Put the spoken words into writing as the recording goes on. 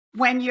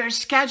When your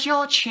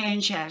schedule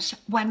changes,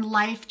 when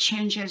life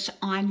changes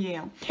on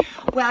you.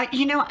 Well,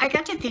 I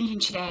got to thinking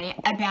today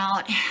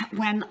about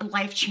when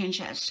life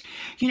changes.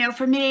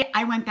 For me,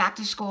 I went back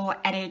to school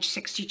at age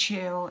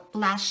 62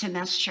 last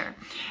semester,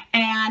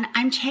 and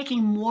I'm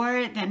taking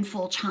more than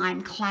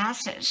full-time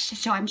classes.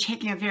 So I'm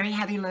taking a very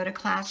heavy load of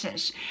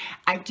classes.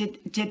 I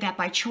did that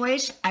by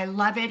choice. I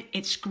love it.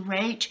 It's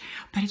great,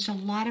 but it's a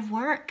lot of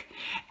work,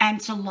 and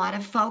it's a lot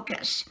of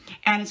focus,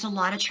 and it's a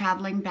lot of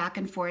traveling back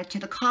and forth to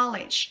the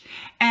college.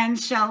 And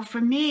so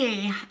for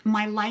me,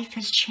 my life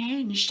has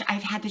changed.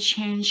 I've had to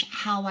change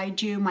how I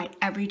do my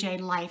everyday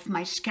life,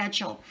 my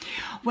schedule.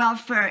 Well,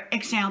 for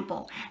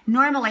example,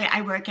 normally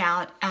I work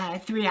out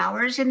 3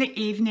 hours in the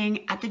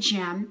evening at the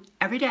gym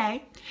every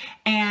day.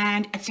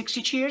 And at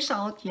 62 years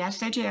old,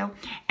 yes, I do,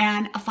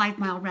 and a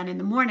 5-mile run in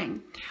the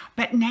morning.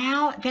 But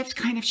now that's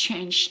kind of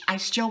changed. I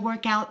still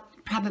work out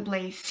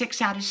probably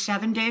 6 out of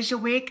 7 days a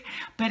week,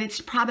 but it's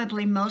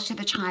probably most of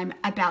the time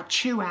about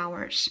 2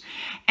 hours.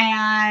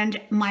 And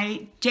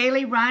my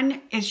daily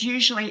run is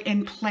usually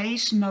in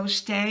place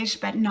most days,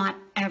 but not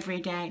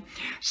every day.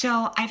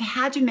 So I've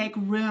had to make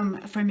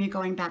room for me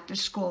going back to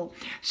school.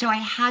 So I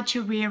had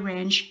to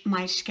rearrange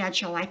my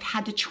schedule. I've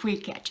had to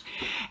tweak it.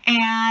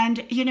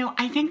 And,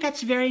 I think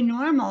that's very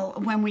normal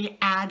when we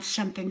add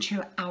something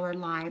to our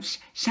lives.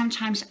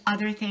 Sometimes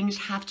other things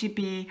have to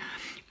be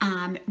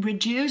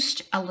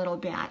reduced a little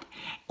bit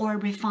or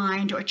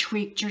refined or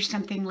tweaked or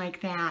something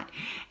like that.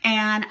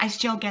 And I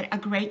still get a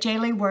great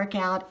daily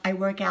workout. I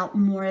work out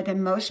more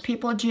than most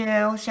people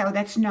do, so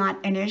that's not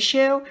an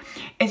issue.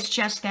 It's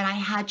just that I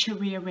had to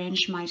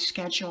rearrange my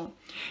schedule.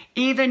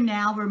 Even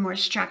now, we're more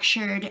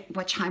structured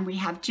what time we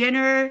have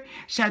dinner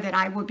so that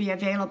I will be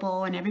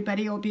available and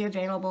everybody will be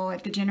available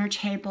at the dinner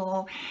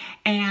table.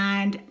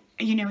 And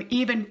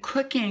even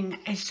cooking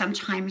is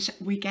sometimes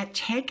we get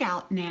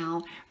takeout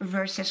now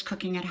versus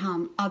cooking at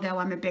home. Although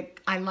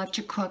I love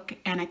to cook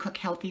and I cook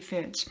healthy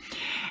foods.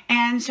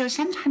 And so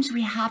sometimes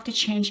we have to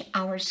change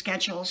our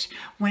schedules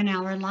when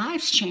our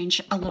lives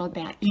change a little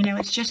bit.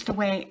 It's just the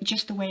way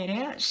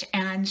it is.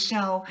 And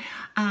so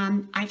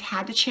I've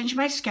had to change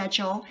my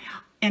schedule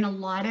in a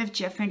lot of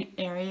different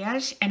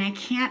areas, and I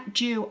can't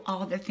do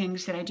all the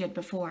things that I did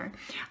before.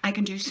 I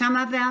can do some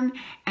of them,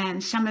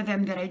 and some of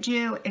them that I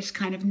do is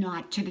kind of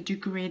not to the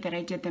degree that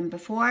I did them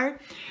before,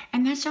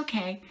 and that's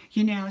okay.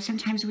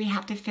 Sometimes we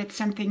have to fit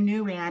something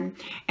new in,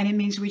 and it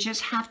means we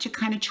just have to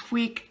kind of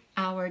tweak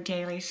our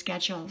daily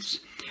schedules.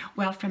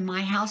 Well, from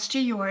my house to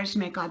yours,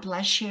 may God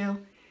bless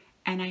you,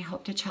 and I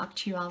hope to talk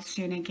to you all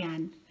soon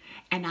again.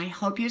 And I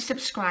hope you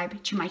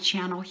subscribe to my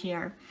channel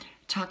here.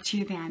 Talk to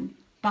you then.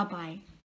 Bye-bye.